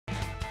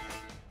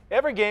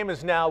Every game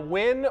is now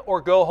win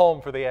or go home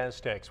for the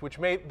Aztecs, which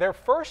made their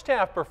first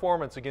half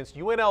performance against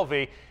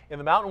UNLV in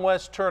the Mountain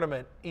West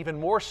tournament even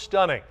more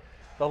stunning.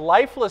 The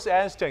lifeless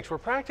Aztecs were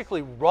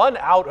practically run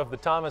out of the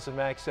Thomas and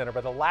Mack Center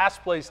by the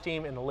last place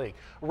team in the league.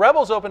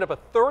 Rebels opened up a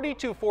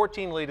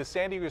 32-14 lead as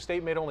San Diego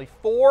State made only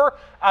 4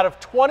 out of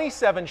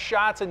 27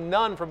 shots and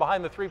none from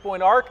behind the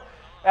three-point arc.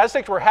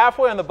 Aztecs were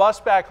halfway on the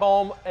bus back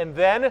home, and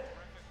then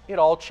it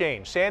all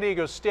changed. San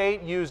Diego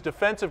State used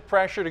defensive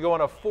pressure to go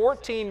on a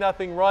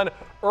 14-0 run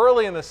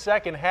early in the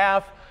second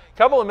half. A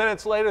couple of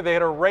minutes later, they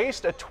had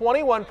erased a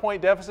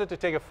 21-point deficit to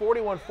take a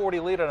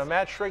 41-40 lead on a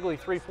Matt Shrigley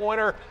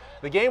three-pointer.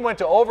 The game went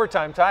to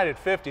overtime, tied at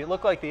 50. It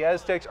looked like the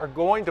Aztecs are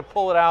going to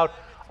pull it out.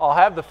 I'll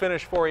have the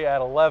finish for you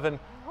at 11.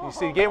 You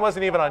see, the game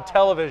wasn't even on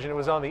television. It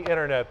was on the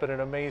internet, but an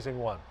amazing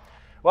one.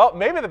 Well,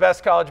 maybe the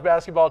best college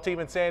basketball team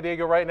in San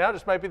Diego right now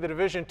just might be the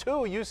Division II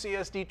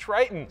UCSD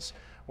Tritons.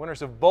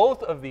 Winners of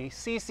both of the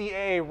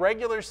CCAA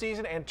regular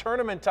season and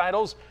tournament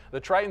titles,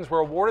 the Tritons were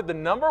awarded the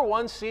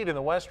 #1 seed in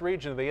the West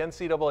region of the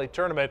NCAA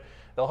tournament.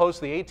 They'll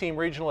host the 8-team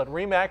regional at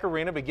REMAC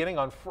Arena beginning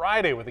on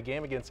Friday with a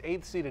game against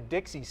 8th-seeded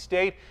Dixie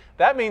State.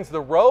 That means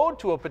the road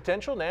to a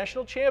potential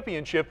national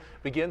championship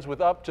begins with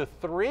up to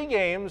 3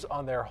 games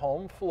on their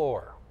home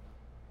floor.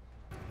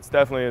 It's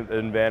definitely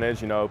an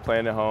advantage, you know,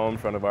 playing at home in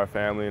front of our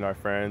family and our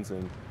friends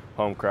and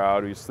home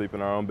crowd. We sleep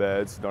in our own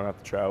beds, don't have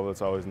to travel.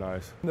 It's always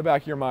nice. In the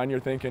back of your mind, you're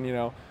thinking, you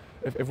know,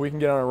 if we can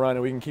get on a run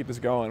and we can keep this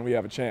going, we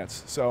have a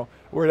chance. So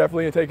we're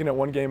definitely taking it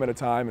one game at a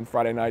time, and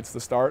Friday night's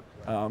the start.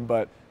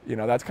 But, you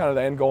know, that's kind of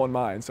the end goal in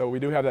mind. So we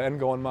do have the end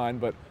goal in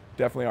mind, but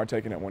definitely are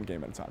taking it one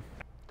game at a time.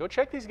 Go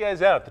check these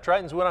guys out. The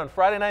Tritons win on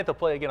Friday night. They'll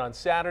play again on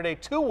Saturday.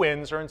 2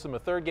 wins earns them a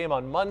 3rd game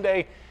on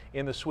Monday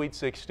in the Sweet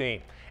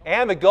 16.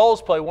 And the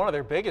Gulls play one of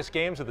their biggest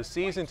games of the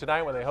season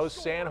tonight when they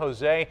host San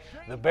Jose.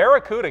 The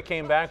Barracuda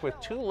came back with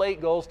 2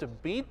 late goals to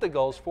beat the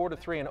Gulls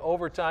 4-3 in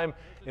overtime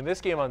in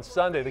this game on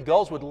Sunday. The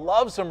Gulls would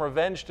love some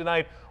revenge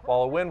tonight,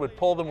 while a win would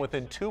pull them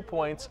within 2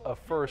 points of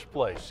first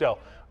place. So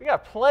we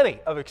got plenty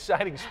of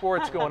exciting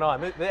sports going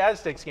on. The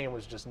Aztecs game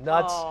was just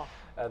nuts.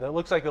 It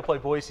looks like they'll play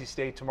Boise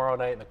State tomorrow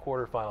night in the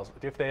quarterfinals,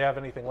 if they have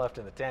anything left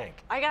in the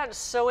tank. I got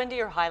so into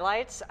your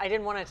highlights, I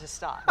didn't want it to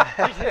stop.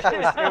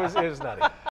 It was nutty.